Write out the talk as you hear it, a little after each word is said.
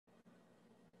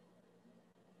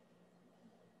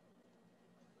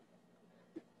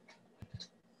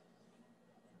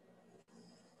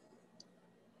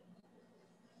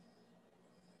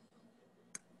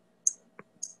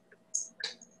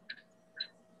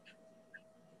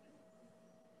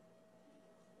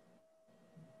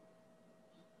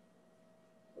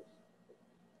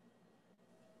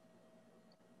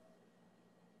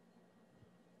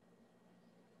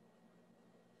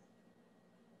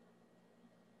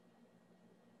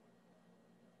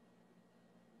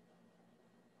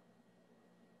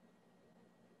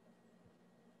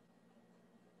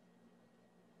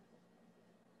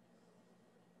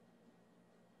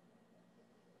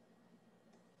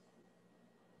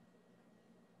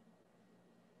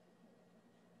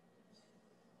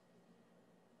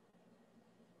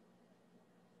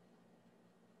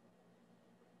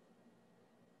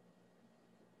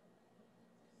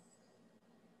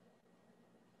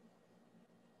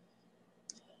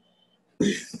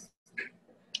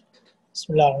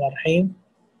Bismillahirrahmanirrahim.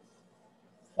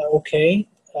 Okay,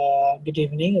 good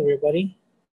evening, everybody.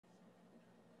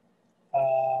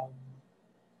 Um,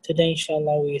 Today,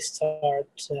 inshallah, we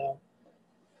start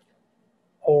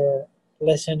our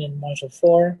lesson in Module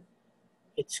 4.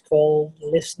 It's called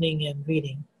Listening and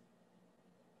Reading.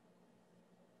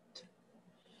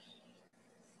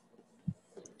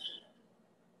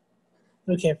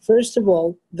 Okay, first of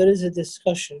all, there is a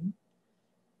discussion,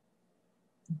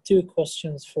 2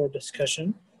 questions for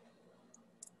discussion.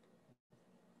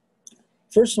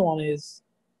 First one is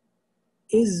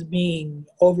being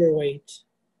overweight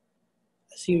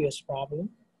a serious problem?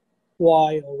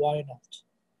 Why or why not?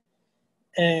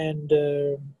 And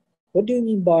what do you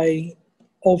mean by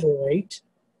overweight?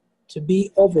 To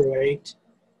be overweight,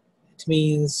 it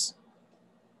means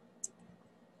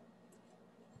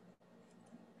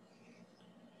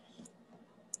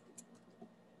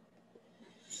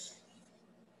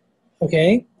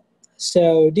okay,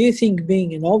 so do you think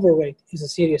being an overweight is a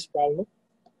serious problem?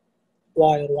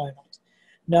 Why or why not?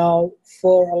 Now,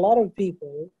 for a lot of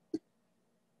people,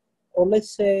 or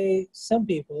let's say some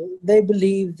people, they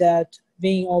believe that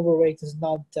being overweight is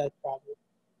not that problem.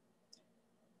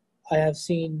 I have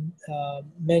seen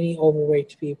many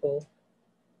overweight people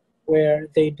where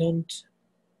they don't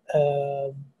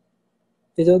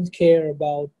care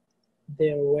about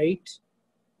their weight,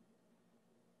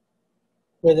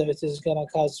 whether it is going to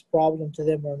cause problem to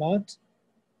them or not.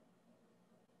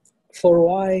 For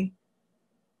why?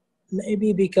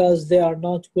 Maybe because they are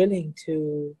not willing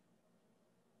to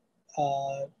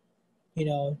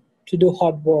to do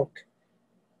hard work,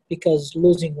 because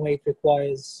losing weight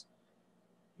requires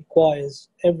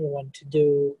everyone to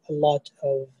do a lot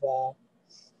of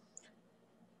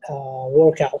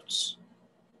workouts.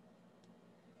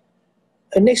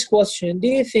 The next question, do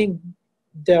you think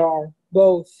there are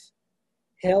both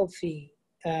healthy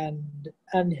and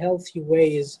unhealthy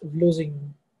ways of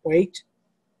losing weight?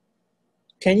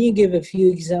 Can you give a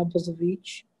few examples of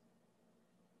each?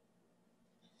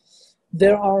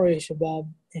 There are, Shabab,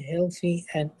 healthy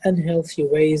and unhealthy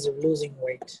ways of losing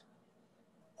weight.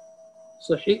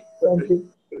 صحي.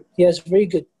 Yes, very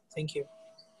good. Thank you.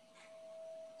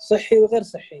 صحي وغير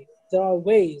صحي. There are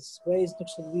ways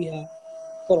نقصد بيها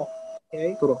طرق.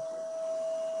 Okay. طرق.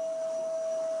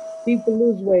 People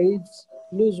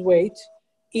lose weight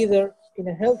either in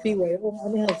a healthy way or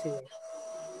unhealthy way.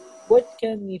 What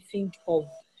can we think of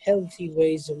healthy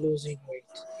ways of losing weight?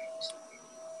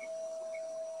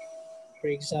 For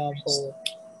example,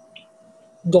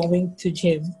 going to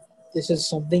gym. This is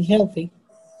something healthy.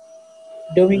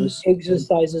 Doing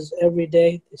exercises every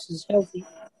day. This is healthy.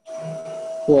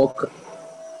 Walk.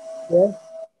 Yeah.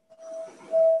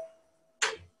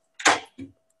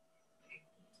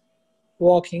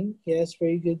 Walking, yes,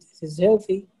 very good. It is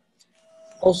healthy.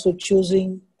 Also,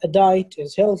 choosing a diet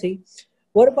is healthy.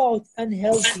 What about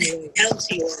unhealthy ways?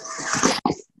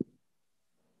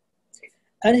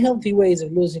 Unhealthy ways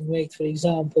of losing weight, for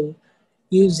example,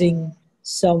 using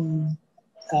some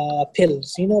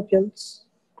pills. You know pills?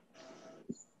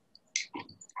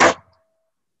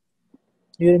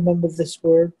 Do you remember this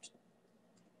word?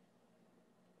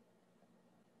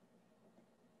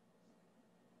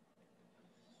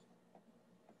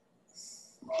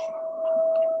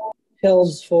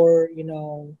 Pills for,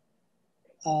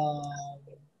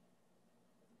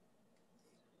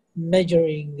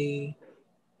 measuring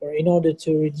or in order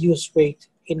to reduce weight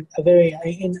in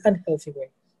unhealthy way.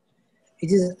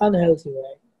 It is an unhealthy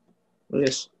way.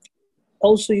 Yes.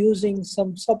 Also using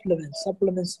some supplements.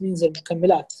 Supplements means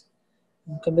المكملات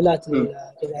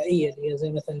الغذائية اللي هي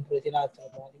زي مثلا البروتينات.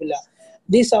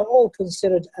 These are all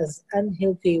considered as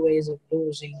unhealthy ways of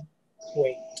losing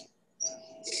weight.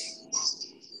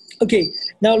 Okay,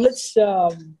 now let's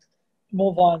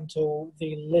move on to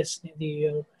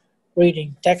the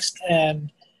reading text,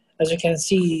 and as you can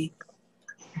see,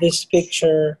 this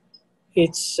picture,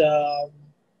 it's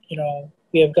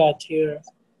we have got here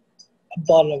a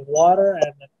bottle of water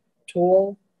and a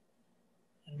tool,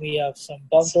 and we have some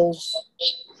bundles,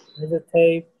 another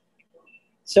tape.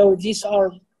 So these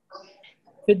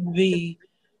could be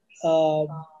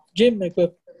gym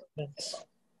equipment.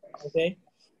 Okay.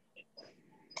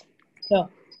 Now,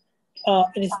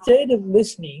 instead of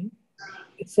listening,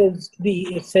 it says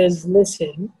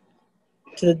listen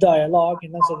to the dialogue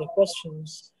and answer the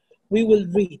questions. We will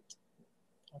read.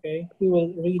 Okay, we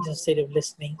will read instead of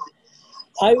listening.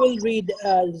 I will read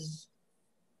as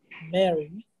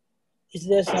Mary. Is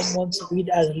there someone to read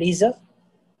as Lisa?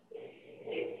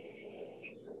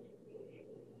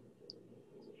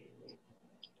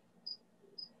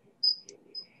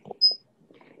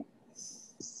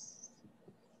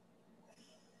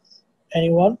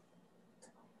 Anyone?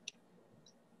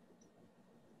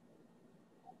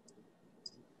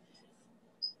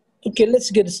 Okay,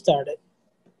 let's get started.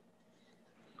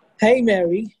 Hey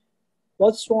Mary,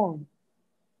 what's wrong?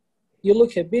 You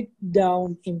look a bit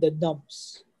down in the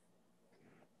dumps.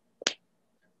 I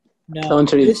Now, want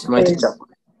to read this my phrase, teacher.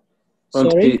 I want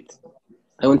to sorry, read.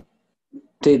 I want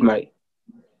to read Mary.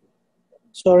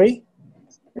 sorry.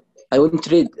 I want to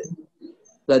read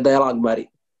the dialogue, Mary.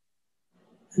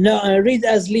 No, I read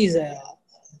as Lisa.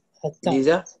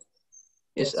 Lisa?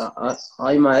 Yes, Yes.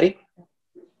 I Mary.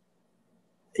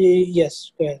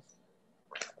 Yes, go ahead.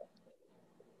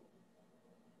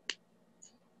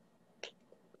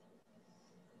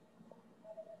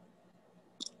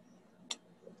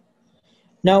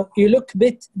 Now, you look a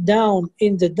bit down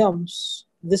in the dumps.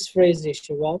 This phrase is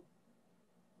well.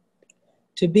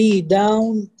 To be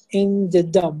down in the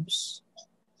dumps.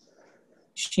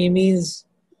 She means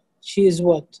she is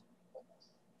what?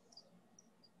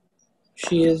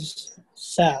 She is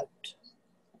sad.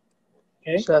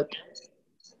 Okay? Sad.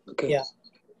 Okay. Yeah.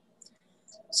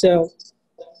 So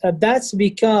that's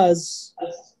because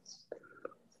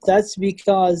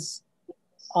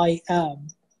I am.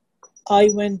 I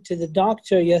went to the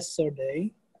doctor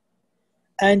yesterday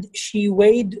and she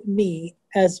weighed me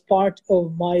as part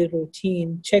of my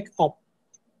routine checkup.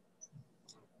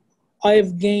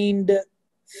 I've gained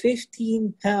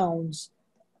 15 pounds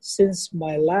since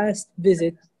my last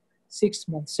visit 6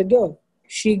 months ago.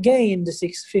 She gained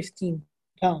 15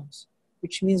 pounds,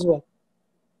 which means what?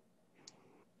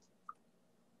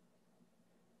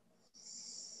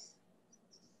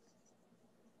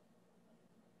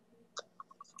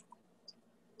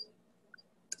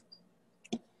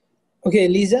 Okay,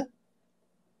 Lisa?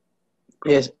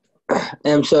 Yes. I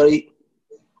am sorry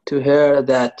to hear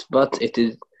that, but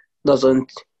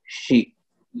doesn't she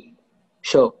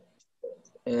show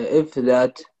if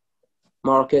that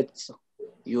markets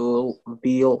you'll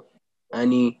feel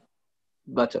any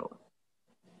better.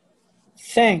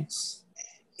 Thanks.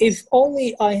 If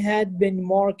only I had been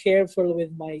more careful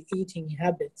with my eating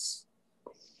habits.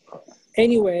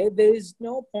 Anyway, there is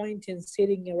no point in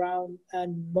sitting around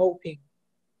and moping.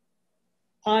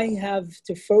 I have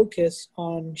to focus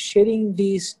on shedding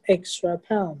these extra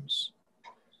pounds.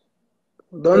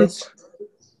 Don't Yes.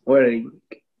 worry.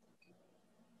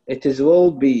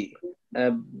 Will be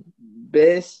a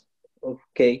piece of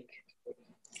cake.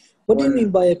 What do you mean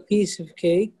by a piece of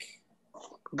cake؟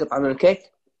 قطعة من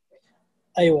الكيك.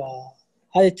 أيوة،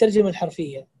 هذه الترجمة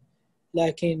الحرفية،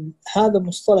 لكن هذا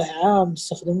مصطلح عام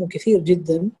استخدموه كثير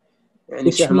جدا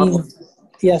يعني which سهل مرة. means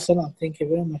يا سلام thank you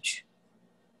very much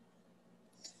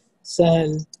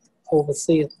سهل أو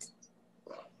بسيط.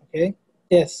 Okay.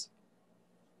 Yes.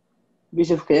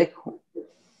 Piece of cake.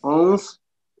 Once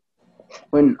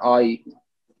when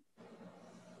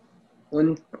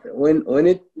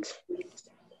it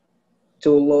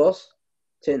to lose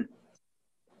 10.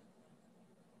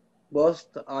 But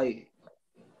I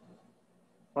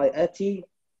ate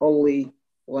only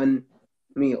one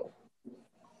meal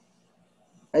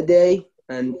a day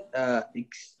and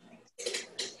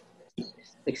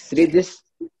exceeds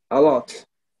a lot.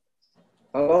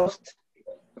 I lost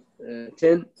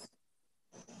 10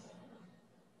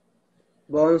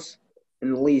 pounds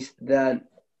in less than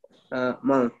a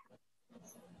month.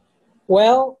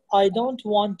 Well, I don't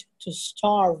want to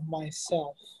starve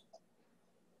myself.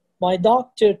 My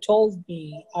doctor told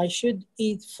me I should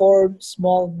eat 4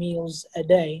 small meals a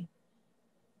day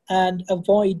and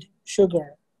avoid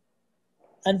sugar.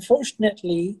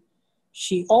 Unfortunately,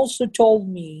 she also told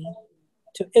me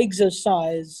to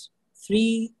exercise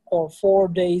 3 or 4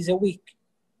 days a week.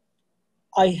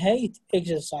 I hate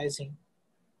exercising.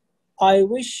 I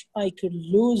wish I could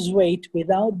lose weight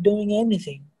without doing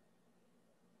anything.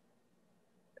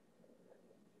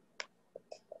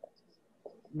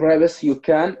 Perhaps you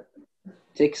can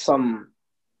take some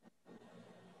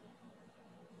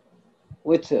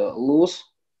weight loss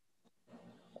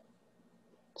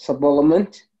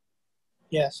supplement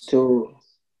Yes. to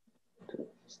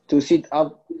set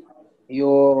up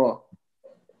your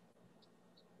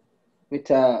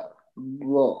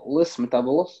metabolism.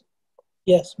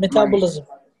 Yes, metabolism.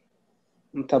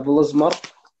 Metabolism.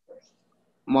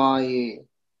 My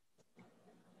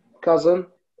cousin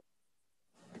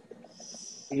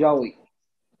Joey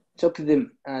took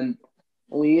them and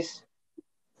least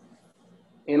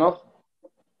enough.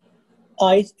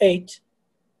 I ate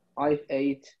I've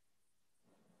ate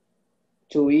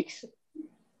 2 weeks.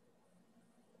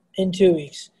 in 2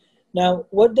 weeks. Now,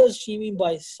 what does she mean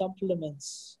by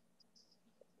supplements؟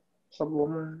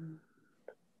 Supplement.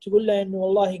 تقول له إنه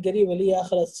والله قريبة لي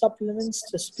أخذت supplements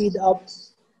to speed up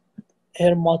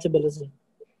her metabolism.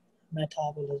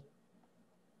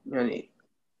 يعني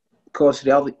كورس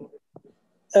رياضي.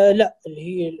 لا، اللي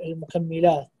هي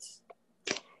المكملات.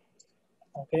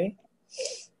 اوكي،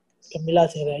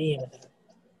 مكملات غذائية مثلا.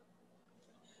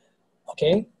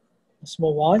 اوكي, let's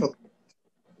move on.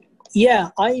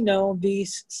 Yeah, I know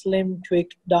these slim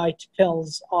quick diet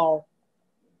pills are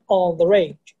all the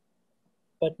rage,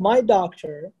 but my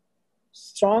doctor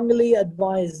strongly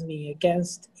advised me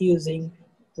against using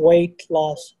weight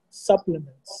loss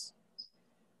supplements.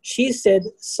 She said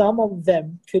some of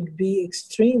them could be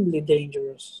extremely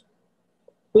dangerous.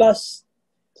 Plus,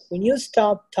 when you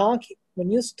stop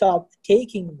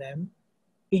taking them,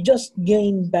 you just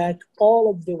gain back all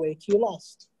of the weight you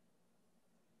lost.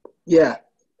 Yeah,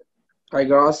 I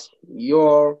guess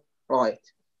you're right.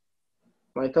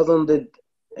 My cousin did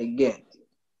again.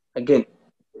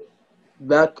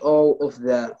 Back all of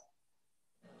the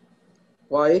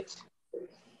weight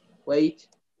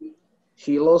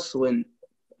she lost when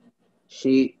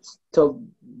she stopped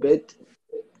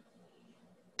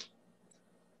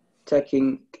taking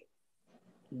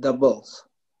the pills.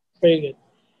 Very good.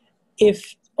 If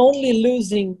only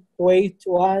losing weight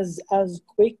was as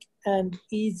quick and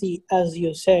easy as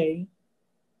you say,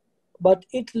 but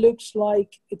it looks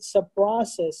like it's a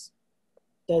process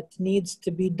that needs to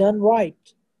be done right.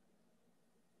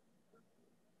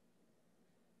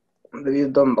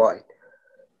 You've done right.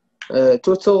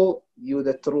 To tell you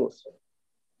the truth,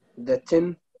 the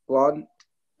 10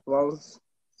 plans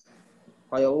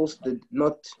I lost did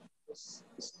not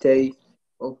stay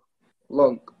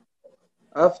long.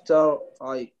 After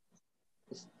I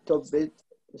stopped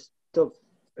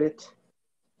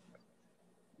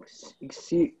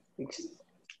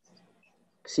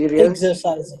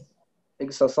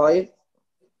exercise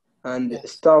and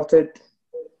Yes. started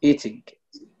eating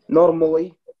normally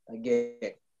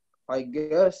again. I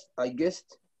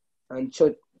guessed and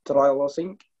should try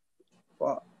losing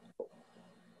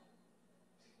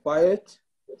diet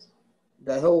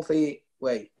the healthy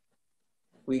way.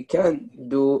 We can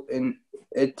do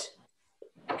it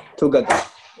together.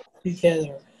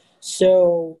 So,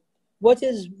 what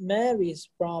is Mary's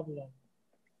problem?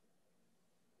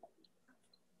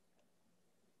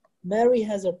 Mary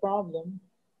has a problem,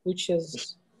 which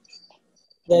is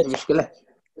that. مشكلة.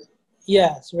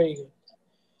 Yes, very good.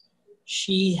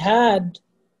 She had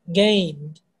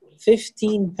gained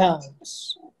 15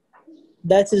 pounds.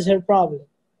 That is her problem.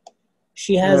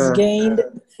 She has gained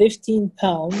 15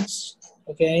 pounds,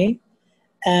 okay,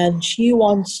 and she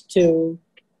wants to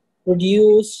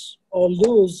reduce or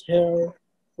lose her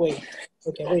weight.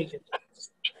 Okay, very good.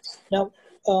 Now,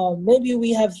 maybe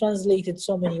we have translated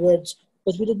so many words,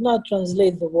 but we did not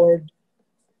translate the word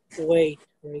weight,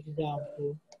 for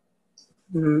example.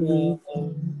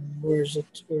 Where is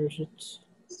it?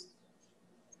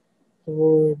 The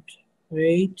word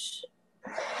weight.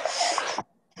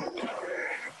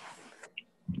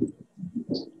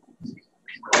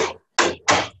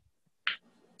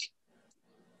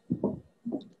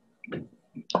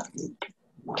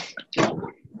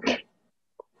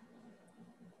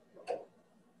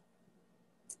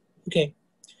 Okay.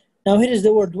 Now here is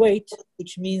the word weight,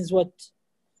 which means what?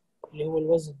 اللي هو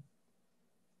الوزن.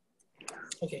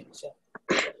 Okay, so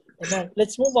now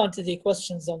let's move on to the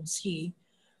questions on C.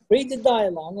 Read the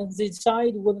dialogue and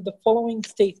decide whether the following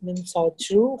statements are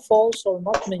true, false, or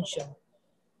not mentioned.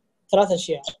 3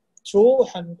 أشياء. True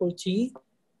حنقول T,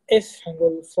 if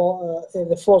حنقول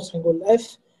the false حنقول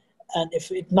F, and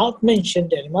if it not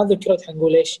mentioned يعني ما ذكرت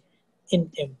حنقول إيش in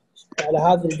M. على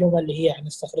هذه الجمل اللي هي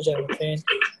حنستخرجها من فين؟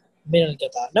 من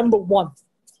القطع. Number 1.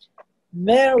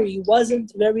 Mary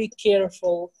wasn't very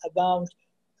careful about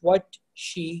what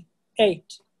she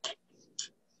ate.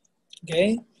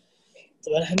 Okay.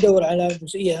 طبعا حندور على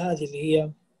الجزئية هذه اللي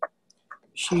هي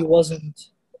she wasn't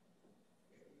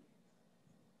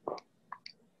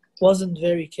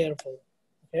very careful.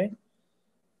 Okay.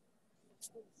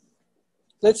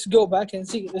 Let's go back and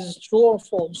see if this is true or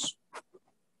false.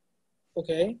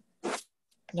 Okay.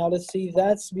 Now let's see.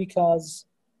 That's because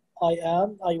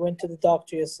I went to the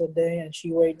doctor yesterday and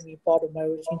she weighed me, part of my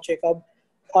routine checkup.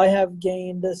 I have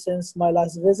gained since my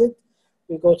last visit.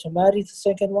 We go to Mary, the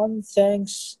second one.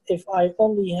 Thanks. If I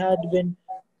only had been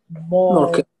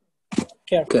more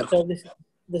careful. So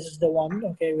this is the one,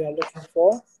 okay, we are looking for.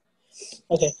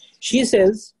 Okay, she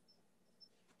says,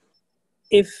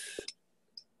 if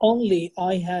only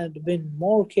I had been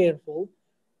more careful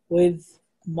with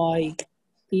my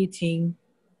eating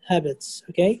habits,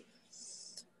 okay?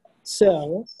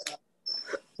 So,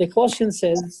 the question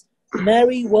says,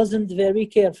 Mary wasn't very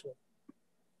careful.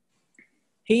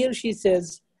 Here she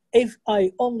says, if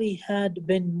I only had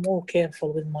been more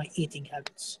careful with my eating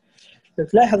habits. لو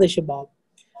تلاحظ يا شباب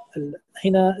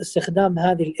هنا استخدام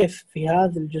هذه الإف في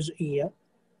هذه الجزئية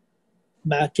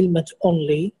مع كلمة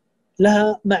only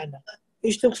لها معنى.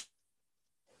 إيش تقصد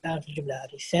الآن في الجملة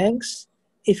هذه؟ Thanks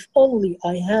if only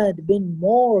I had been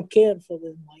more careful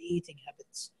with my eating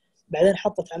habits. بعدين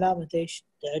حطت علامة إيش؟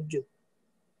 تعجب.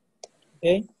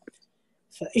 أوكي؟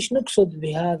 فإيش نقصد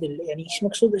بهذه يعني إيش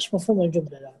مقصود إيش مفهوم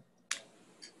الجملة الآن؟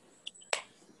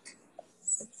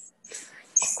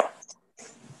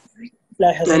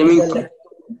 لاحظ يعني مين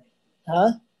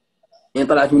ها؟ يعني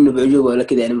طلعت منه بعجوبة ولا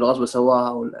كذا يعني بالغصب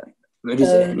سواها ولا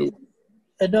معجزة يعني؟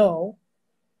 no.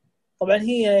 طبعا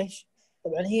هي إيش؟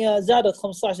 طبعا هي زادت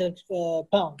 15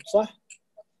 باوند صح؟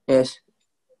 إيش؟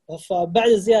 فبعد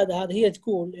الزيادة هذه هي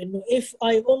تقول إنه if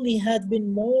I only had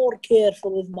been more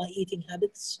careful with my eating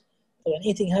habits. طبعا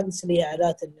eating habits اللي هي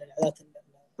عادات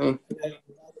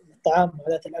الطعام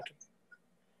وعادات الأكل.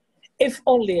 if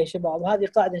only يا شباب هذه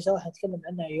قاعدة إن شاء الله حنتكلم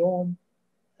عنها يوم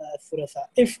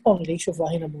الثلاثاء. if only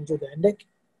شوفها هنا موجودة عندك.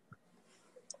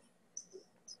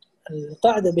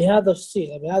 القاعدة بهذا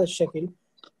الصيغة بهذا الشكل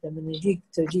لما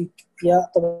تجيك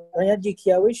يا طبعا يا تجيك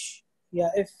يا وش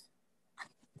يا if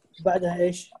بعدها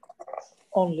إيش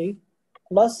only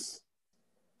plus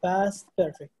past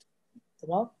perfect.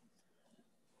 تمام.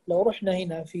 لو رحنا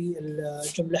هنا في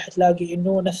الجملة حتلاقي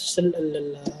إنه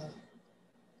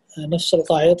نفس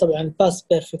القاعدة. طبعا past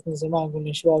perfect من زمان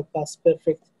قلنا شباب past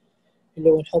perfect اللي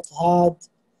هو نحط had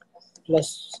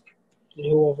plus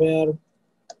اللي هو verb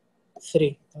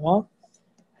 3. تمام.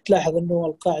 تلاحظ إنه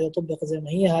القاعدة طبق زي ما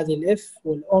هي هذه الإف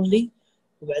والonly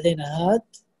وبعدين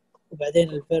had وبعدين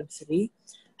الverb 3.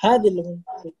 هذه اللي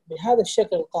بهذا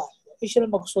الشكل القاعدة. إيش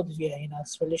المقصود فيها هنا؟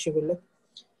 ليش يقول لك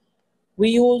we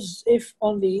use if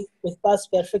only with past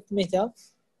perfect meta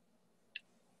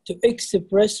to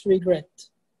express regret.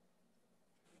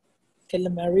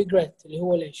 نتكلم عن regret اللي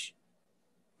هو ليش؟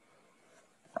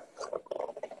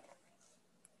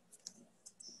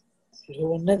 اللي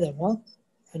هو الندم. ها؟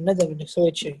 الندم إنك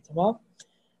سويت شيء. تمام.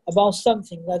 about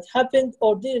something that happened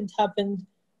or didn't happen.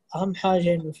 أهم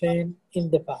حاجة إنه فين in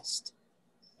the past.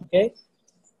 أوكي.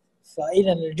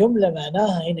 فإذا الجملة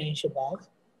معناها هنا يا شباب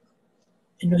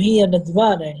إنه هي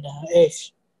ندمانة إنها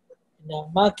إيش؟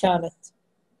 إنها ما كانت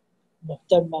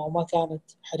مهتمة وما كانت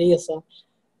حريصة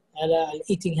على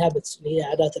eating habits اللي هي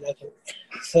عادات الأكل.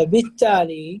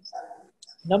 فبالتالي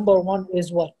number one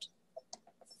is what?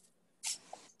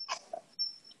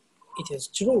 It is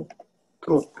true.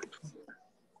 True.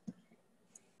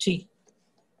 T.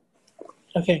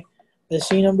 Okay. Let's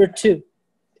see number two.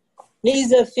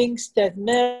 Lisa thinks that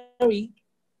Mary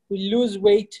will lose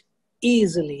weight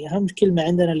easily. أهم كلمة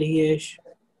عندنا اللي هي إيش؟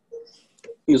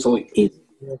 Easily.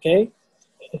 Okay.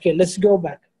 Okay, let's go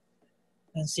back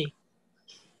and see.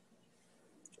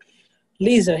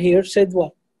 Lisa here said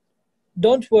what?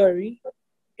 Don't worry,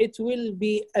 it will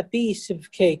be a piece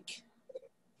of cake.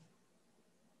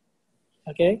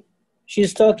 Okay?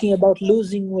 She's talking about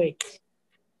losing weight.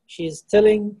 She's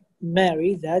telling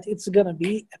Mary that it's gonna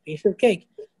be a piece of cake.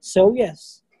 So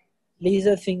yes,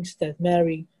 Lisa thinks that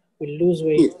Mary will lose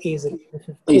weight easily.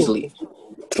 Easily.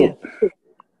 True. Yeah.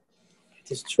 It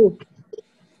is true.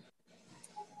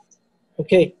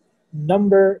 Okay,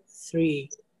 number three.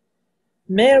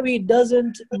 Mary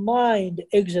doesn't mind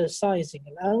exercising.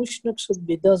 الآن وش نقصد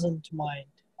ب doesn't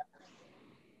mind؟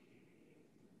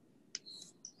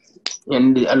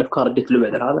 يعني الأفكار اديت له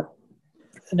بعد هذا؟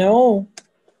 No.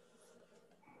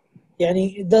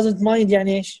 يعني it doesn't mind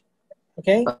يعني إيش؟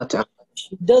 Okay.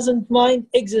 She doesn't mind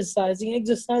exercising.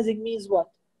 Exercising means what?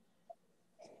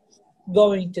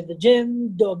 Going to the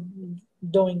gym,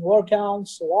 doing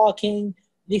workouts, walking.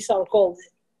 These are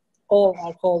all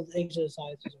are called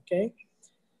exercises. Okay.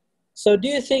 So do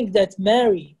you think that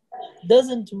Mary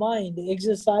doesn't mind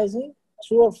exercising?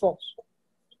 True or false?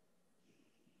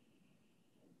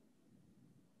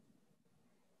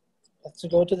 Let's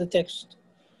go to the text.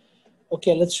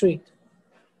 Okay, let's read.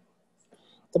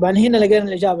 طبعا هنا لقينا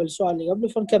الإجابة للسؤال اللي قبله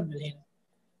فنكمل هنا.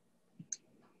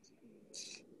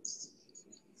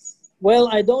 Well,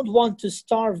 I don't want to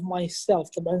starve myself.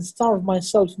 طبعا starve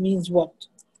myself means what?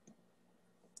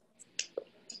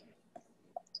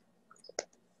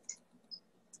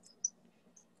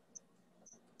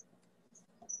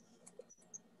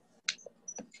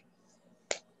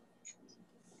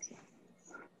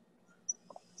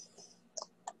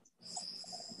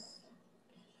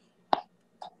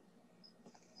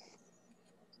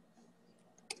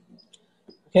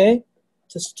 Okay,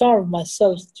 to starve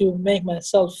myself, to make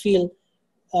myself feel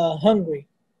hungry,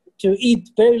 to eat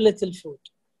very little food.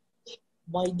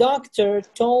 My doctor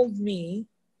told me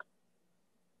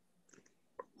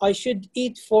I should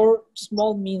eat 4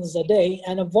 small meals a day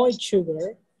and avoid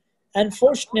sugar.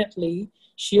 Unfortunately,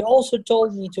 she also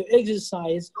told me to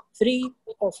exercise 3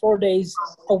 or 4 days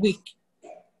a week.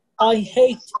 I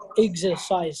hate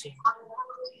exercising.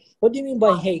 What do you mean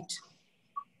by hate?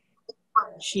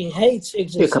 She hates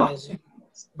exercising.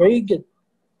 Very good.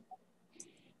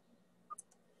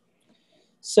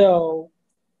 So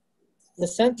the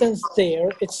sentence there,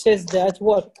 it says that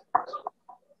what?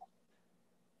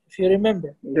 If you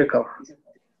remember. يكره.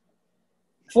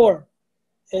 4.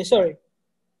 Sorry.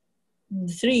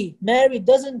 3. Mary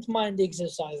doesn't mind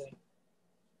exercising.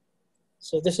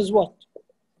 So this is what?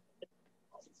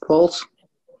 False.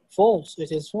 False.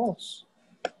 It is false.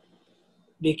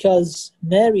 Because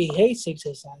Mary hates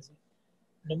exercising.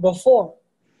 Number 4.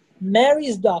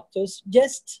 Mary's doctor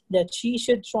suggests that she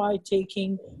should try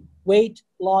taking weight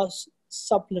loss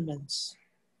supplements.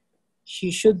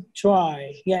 She should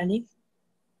try. يعني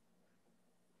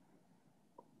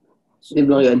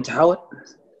يبغى أن تحاول.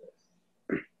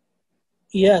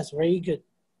 Yes, very good.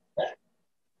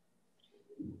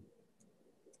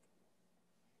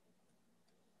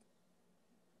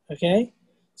 Okay,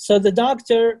 so the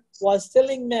doctor was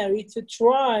telling Mary to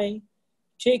try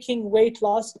taking weight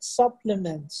loss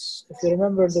supplements. If you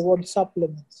remember the word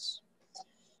supplements.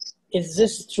 Is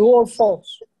this true or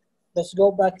false? Let's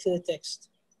go back to the text.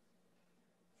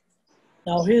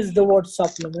 Now here's the word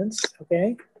supplements,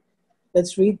 okay?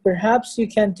 Let's read. Perhaps you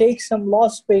can take some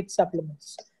lost weight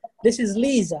supplements. This is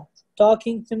Lisa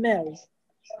talking to Mary.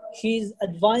 She's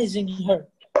advising her.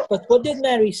 But what did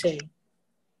Mary say?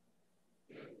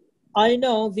 I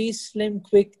know these slim,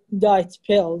 quick diet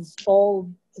pills, all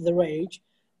the rage,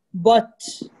 but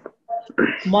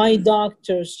my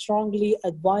doctor strongly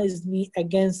advised me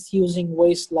against using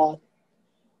weight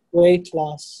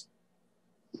loss.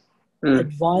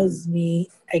 Advised me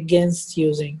against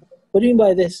using. What do you mean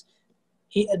by this?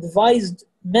 He advised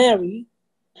Mary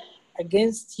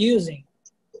against using.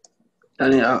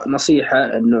 يعني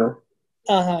نصيحة إنه.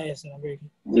 يا سلام. very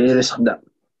good. الاستخدام.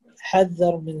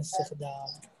 حذر من استخدام.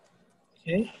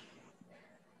 Okay.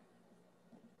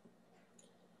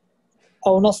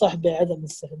 أو نصح بعدم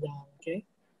استخدام. Okay.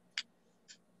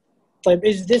 طيب,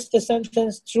 is this the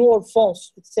sentence true or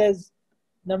false? It says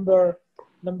number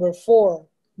 4.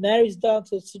 Mary's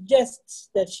doctor suggests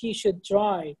that she should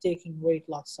try taking weight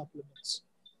loss supplements.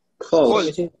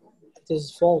 False. It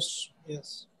is false.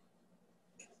 Yes.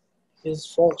 It is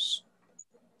false.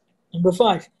 Number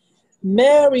 5.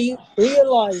 Mary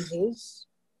realizes.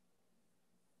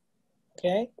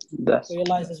 Okay.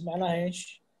 Realizes معناها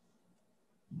ايش؟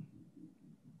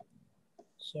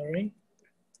 Sorry.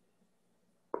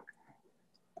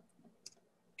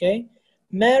 Okay.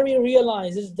 Mary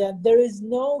realizes that there is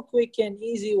no quick and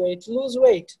easy way to lose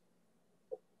weight.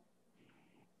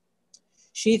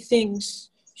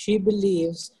 She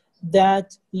believes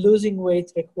that losing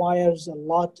weight requires a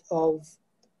lot of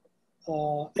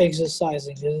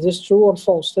exercising. Is this true or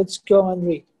false? Let's go and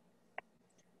read.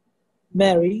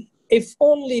 Mary, if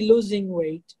only losing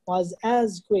weight was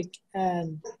as quick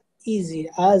and easy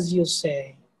as you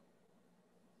say,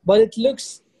 but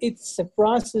it's a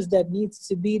process that needs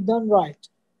to be done right.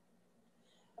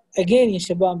 Again يا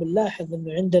شباب نلاحظ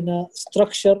إنه عندنا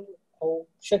structure أو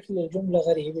شكل الجملة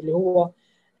غريب اللي هو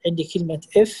عندي كلمة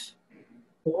if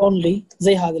و only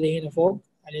زي هذا اللي هنا فوق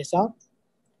على اليسار،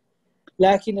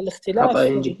 لكن الاختلاف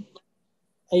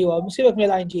أيوة سيبك من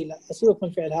الING، لا سيبك من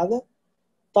الفعل هذا،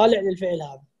 طالع للفعل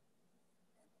هذا.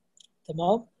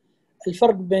 تمام؟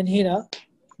 الفرق بين هنا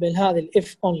بين هذا ال if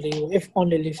only و if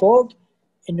only اللي فوق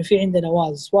إنه في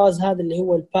عندنا was هذا اللي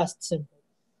هو ال past simple.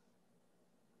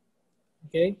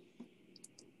 Okay,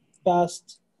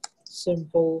 past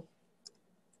simple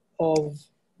of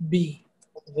be,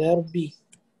 verb be.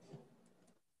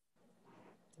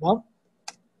 تمام؟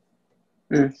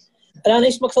 الآن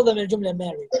إيش مقصدها من الجملة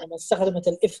Mary لما استخدمت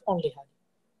ال if only هذه؟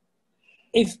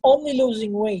 If only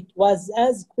losing weight was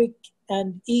as quick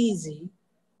and easy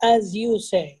as you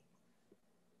say.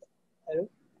 حلو؟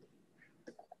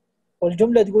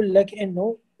 والجملة تقول لك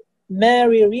إنه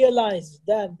Mary realized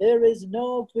that there is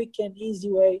no quick and easy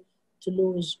way to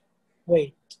lose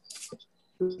weight.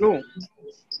 True.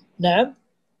 نعم.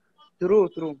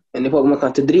 True. يعني فوق ما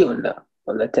كان تدري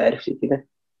ولا تعرف شيء كذا؟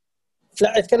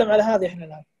 لا اتكلم على هذه احنا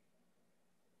الآن.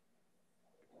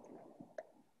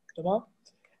 تمام.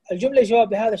 الجملة يا شباب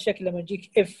بهذا الشكل لما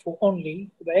يجيك if و only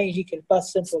وبعدين يجيك ال past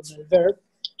simple من الverb،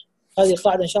 هذه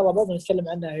قاعدة إن شاء الله برضه نتكلم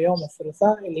عنها يوم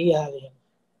الثلاثاء اللي هي هذه.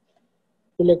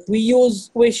 يقول لك we use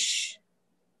wish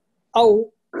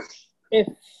أو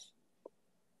if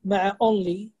مع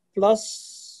only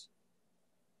plus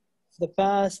the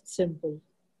past simple.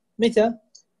 متى؟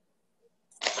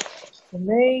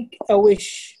 make a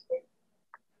wish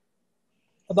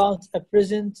about a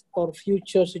present or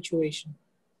future situation.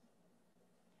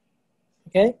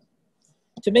 Okay?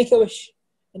 To make a wish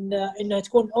إنها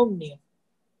تكون أمنية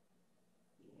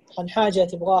عن حاجة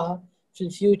تبغاها في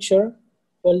الفيوتشر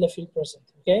ولا في البريزنت.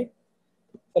 Okay?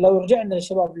 فلو رجعنا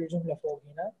للشباب للجملة فوق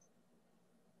هنا.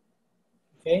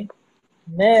 Okay?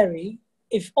 Mary,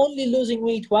 if only losing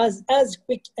weight was as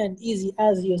quick and easy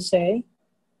as you say,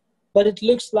 but it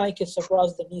looks like it's a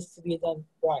process that needs to be done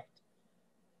right.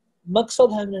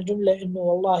 مقصدها من الجملة إنه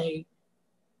والله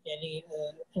يعني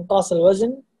إنقاص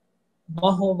الوزن ما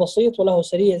هو بسيط ولا هو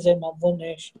سريع زي ما تظن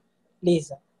إيش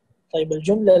ليزا. طيب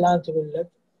الجملة الآن تقول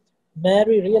لك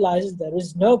Mary realizes there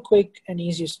is no quick and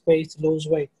easy way to lose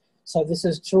weight. So this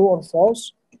is true or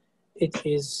false? It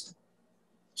is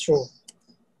true.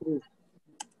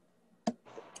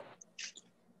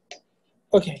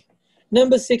 Okay.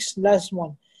 Number 6, last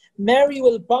one. Mary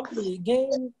will probably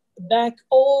gain back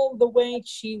all the weight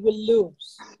she will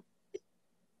lose.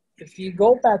 If you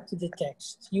go back to the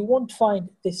text, you won't find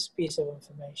this piece of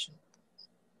information.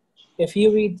 If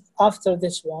you read after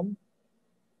this one,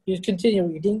 you continue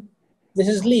reading. This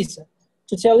is Lisa.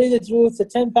 To tell you the truth, the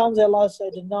 10 pounds I lost, I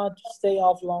did not stay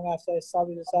off long after I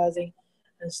stopped exercising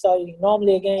and started eating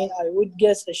normally again. I would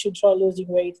guess I should try losing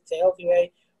weight. It's a healthy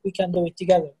way. We can do it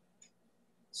together.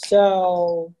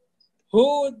 So,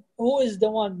 who is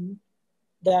the one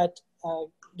that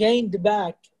gained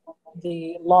back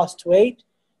the lost weight?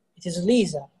 It is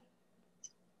Lisa.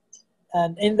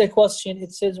 And in the question,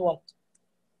 it says what?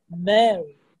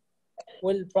 Mary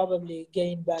will probably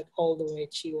gain back all the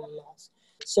weight she will lose.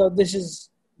 So this is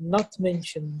not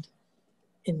mentioned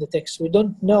in the text. We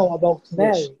don't know about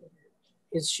Mary.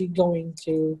 Is she going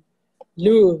to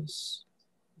lose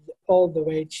all the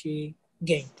weight she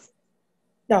gained?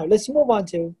 Now let's move on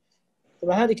to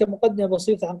طبعا هذه كمقدمة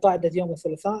بسيطة عن قاعدة يوم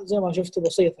الثلاثاء زي ما شفتوا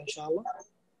بسيطة إن شاء الله.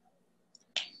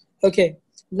 Okay,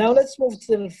 now let's move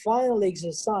to the final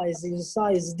exercise,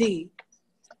 exercise D.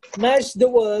 Match the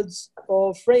words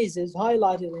or phrases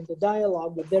highlighted in the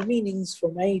dialogue with their meanings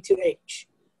from A to H.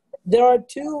 There are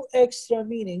 2 extra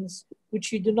meanings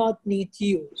which you do not need to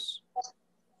use.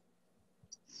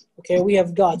 Okay, we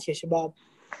have got here about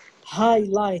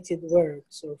highlighted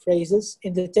words or phrases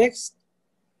in the text,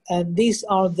 and these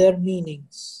are their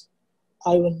meanings.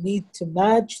 I will need to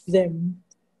match them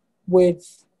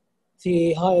with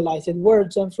the highlighted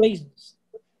words and phrases.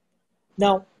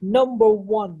 Now, number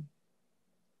 1,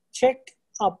 check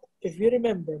up. If you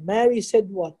remember, Mary said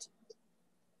what?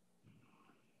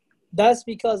 That's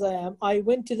because I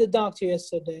went to the doctor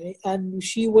yesterday and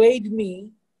she weighed me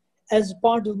as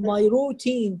part of my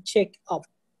routine check-up.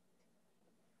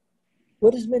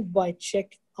 What is meant by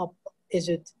check-up? Is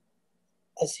it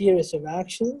a series of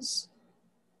actions?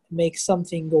 Make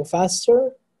something go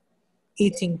faster?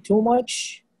 Eating too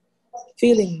much?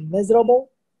 Feeling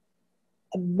miserable?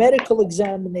 A medical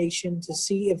examination to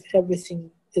see if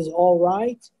everything is all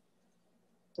right.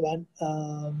 طبعا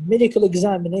medical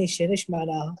examination ايش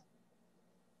معناها؟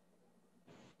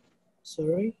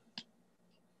 Sorry.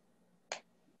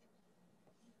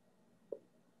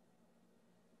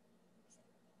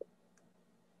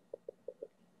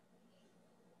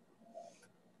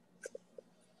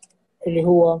 اللي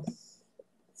هو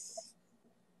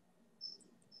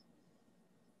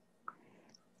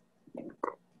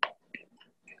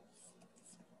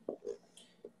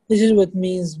this is what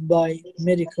means by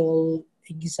medical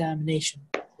examination.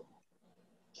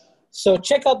 So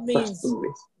checkup means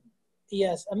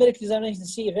yes, a medical examination to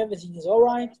see if everything is all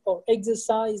right, or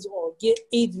exercise, or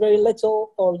eat very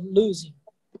little, or losing.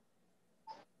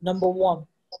 Number 1.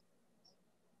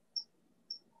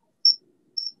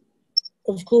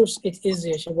 Of course, it is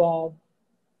يا شباب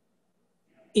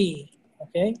E.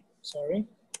 Okay, sorry.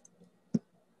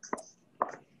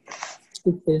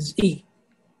 It is E.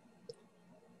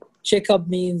 Checkup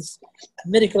means a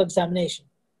medical examination.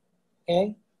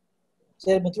 Okay,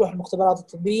 زي ما تروح المختبرات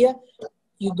الطبية,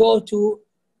 you go to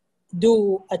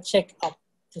do a check-up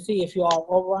to see if you are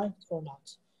all right or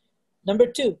not. Number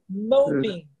 2,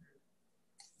 moping.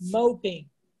 Moping.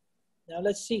 Now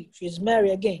let's see. She's Mary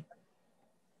again.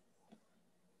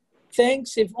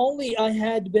 Thanks, if only I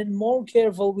had been more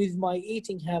careful with my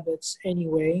eating habits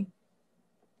anyway.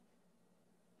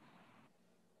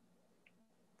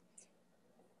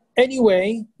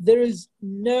 Anyway, there is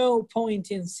no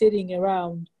point in sitting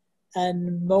around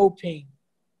and moping.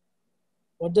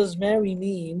 What does Mary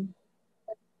mean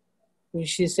when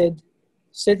she said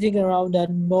sitting around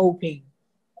and moping?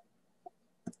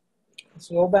 Let's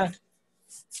go back.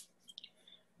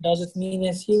 Does it mean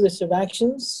a series of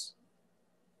actions?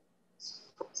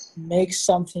 makes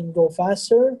something go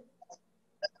faster,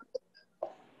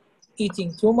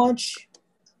 eating too much,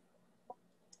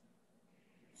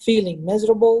 feeling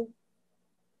miserable,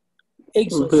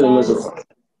 exercise,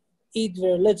 eat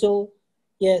very little.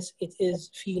 Yes, it is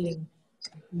feeling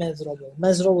miserable.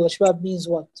 Miserable, شباب, means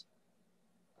what?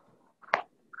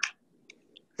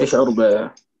 يشعر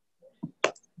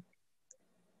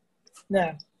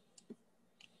نعم.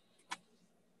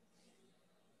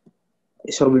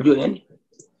 يشعر بالجوع يعني.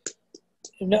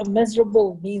 No,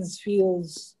 miserable means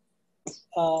feels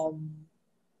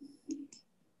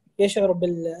يشعر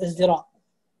بالازدراء.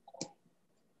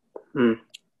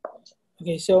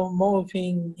 Okay, so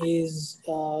moping is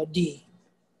D.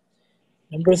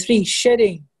 Number 3,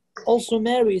 shedding. Also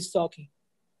Mary is talking.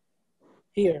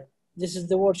 Here, this is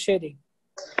the word shedding.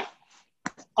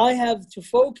 I have to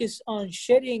focus on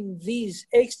shedding these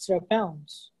extra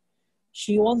pounds.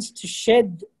 She wants to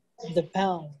shed the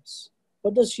pounds.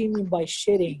 What does she mean by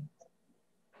shedding?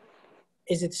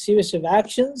 Is it a series of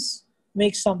actions?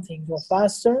 Make something go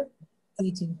faster,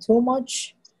 eating too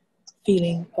much,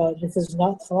 feeling this is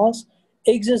not خلاص,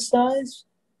 exercise,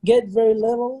 get very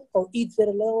little, or eat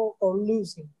very little, or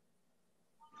losing.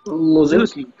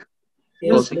 Losing.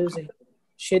 Yes, losing.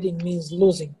 Shedding means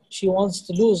losing. She wants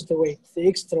to lose the weight, the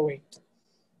extra weight.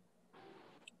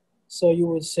 So you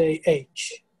would say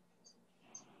H.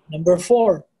 Number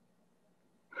 4,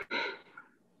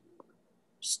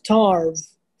 starve.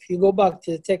 If you go back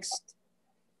to the text,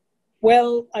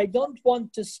 well, I don't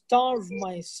want to starve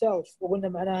myself. وقلنا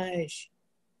معناها إيش?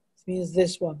 It means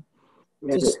this one.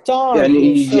 To starve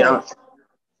يعني yourself.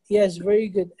 Yes, very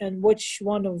good. And which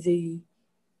one of the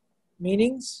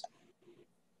meanings?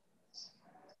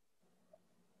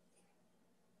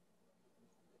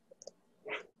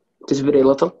 It is very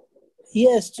little.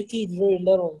 Yes, to eat very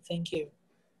little. Thank you.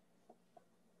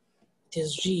 It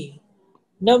is G.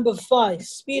 Number 5,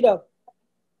 speed up.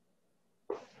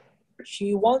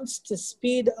 She wants to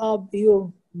speed up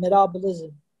your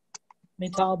metabolism.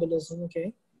 Metabolism,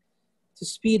 okay. To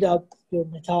speed up your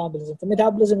metabolism. The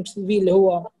metabolism اللي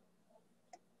هو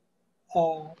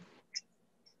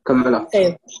كملات.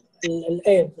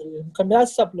 الأيض المكملات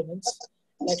supplements.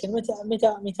 لكن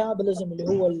metabolism اللي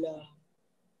هو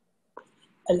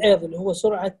الأيض اللي هو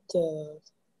سرعة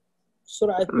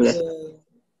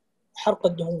حرق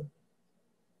الدهون.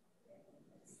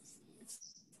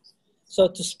 So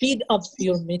to speed up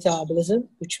your metabolism,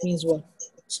 which means what?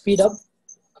 Speed up.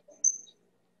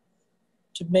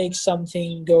 To make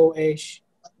something go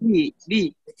B.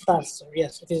 faster.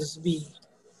 Yes, it is B.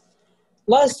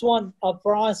 Last one, a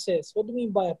process. What do you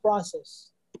mean by a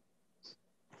process?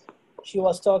 She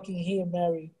was talking here,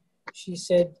 Mary. She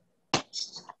said,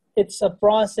 it's a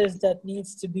process that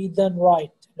needs to be done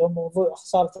right.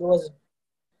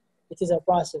 It is a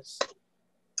process.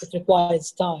 It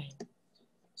requires time.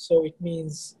 So it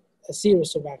means a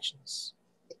series of actions.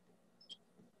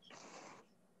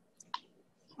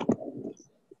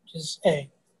 Which is A.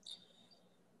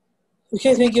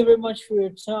 Okay, thank you very much for your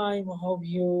time. I hope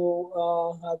you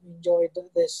have enjoyed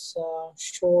this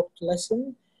short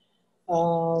lesson.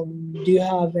 Do you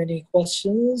have any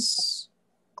questions?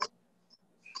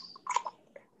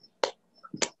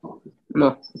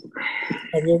 No.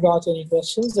 Have you got any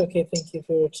questions? Okay, thank you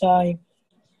for your time.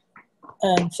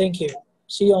 And thank you.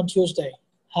 See you on Tuesday.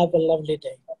 Have a lovely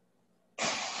day.